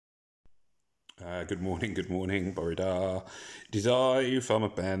Good morning, Borida. It is I, Farmer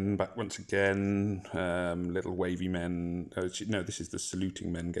Ben, back once again. Little wavy men. No, this is the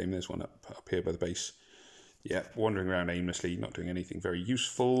saluting men game. There's one up here by the base. Yeah, wandering around aimlessly, not doing anything very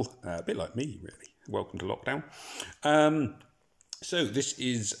useful. A bit like me, really. Welcome to lockdown. So this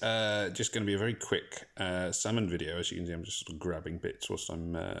is just going to be a very quick salmon video. As you can see, I'm just sort of grabbing bits whilst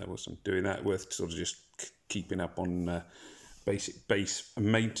I'm doing that. Worth sort of just keeping up on basic base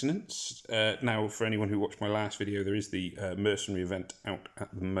maintenance. Now, for anyone who watched my last video, there is the Mercenary event out at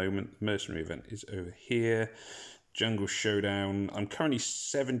the moment. The Mercenary event is over here. Jungle Showdown. I'm currently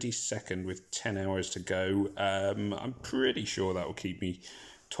 72nd with 10 hours to go. I'm pretty sure that will keep me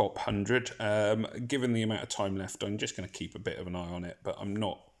top 100. Given the amount of time left, I'm just going to keep a bit of an eye on it, but I'm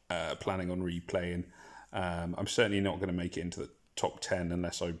not planning on replaying. I'm certainly not going to make it into the top 10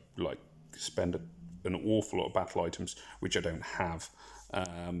 unless I spend an awful lot of battle items, which I don't have.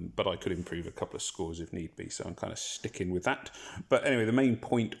 But I could improve a couple of scores if need be, so I'm kind of sticking with that. But anyway, the main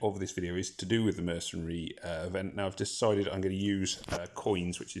point of this video is to do with the Mercenary event. Now, I've decided I'm going to use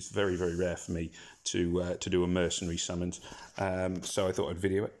coins, which is very, very rare for me to do a Mercenary summons. So I thought I'd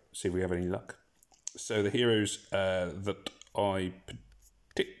video it, see if we have any luck. So the heroes that I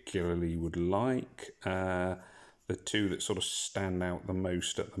particularly would like, the two that sort of stand out the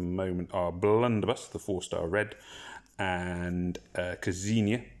most at the moment are Blunderbuss, the 4-star red, and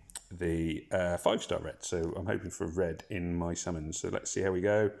Kazinia, the 5-star red. So I'm hoping for red in my summons. So let's see how we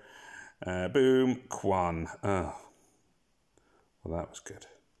go. Boom, Quan. Oh, well, that was good.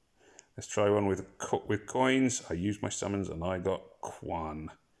 Let's try one with coins. I used my summons and I got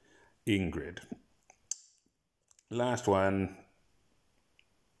Quan. Ingrid. Last one.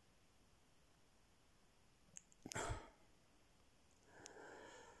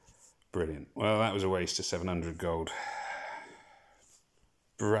 Brilliant. Well, that was a waste of 700 gold.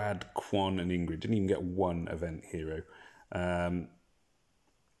 Brad, Quan and Ingrid didn't even get one event hero. Well,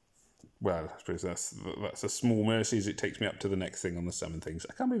 I suppose that's a small mercy as it takes me up to the next thing on the summon things.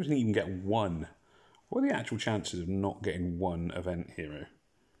 I can't believe I didn't even get one. What are the actual chances of not getting one event hero?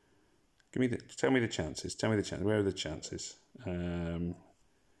 Tell me the chances. Tell me the chances. Where are the chances? No,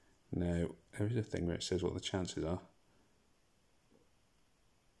 there is a thing where it says what the chances are.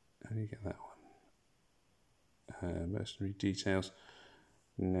 How do you get that one? Mercenary details.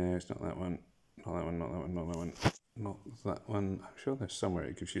 No, it's not that one. Not that one, not that one, not that one. Not that one. I'm sure there's somewhere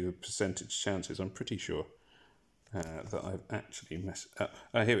it gives you the percentage chances. I'm pretty sure that I've actually messed up.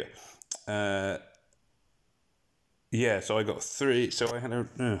 Here we go. Yeah, so I got 3. So I had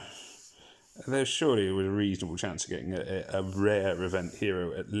a... there surely was a reasonable chance of getting a rare event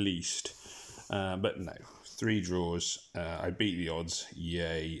hero at least. But no. 3 draws, I beat the odds,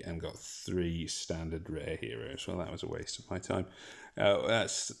 yay, and got 3 standard rare heroes. Well, that was a waste of my time.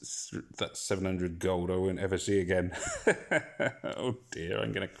 That's 700 gold I won't ever see again. Oh dear,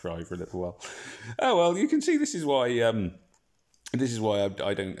 I'm going to cry for a little while. Oh well, you can see this is why I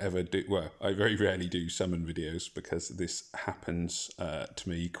don't ever do, well, I very rarely do summon videos, because this happens to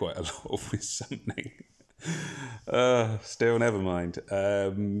me quite a lot with summoning. Still, never mind.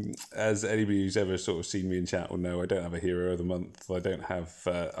 As anybody who's ever sort of seen me in chat will know, I don't have a hero of the month. I don't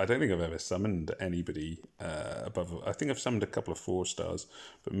think I've ever summoned anybody above. I think I've summoned a couple of 4-stars,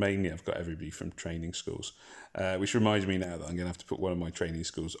 but mainly I've got everybody from training schools. Which reminds me now that I'm going to have to put one of my training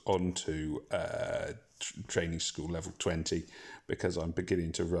schools onto training school level 20, because I'm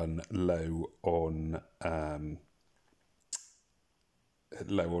beginning to run low on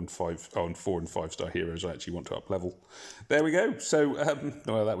 4 and 5-star heroes. I actually want to up level. There we go. So,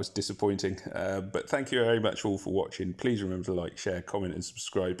 well, that was disappointing. But thank you very much all for watching. Please remember to like, share, comment, and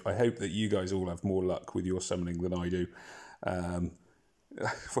subscribe. I hope that you guys all have more luck with your summoning than I do. I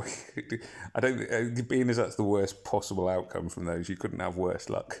don't. Being as that's the worst possible outcome from those, you couldn't have worse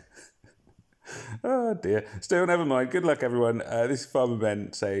luck. Oh dear. Still, never mind. Good luck, everyone. This is Farmer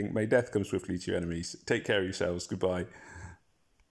Ben saying, "May death come swiftly to your enemies. Take care of yourselves. Goodbye."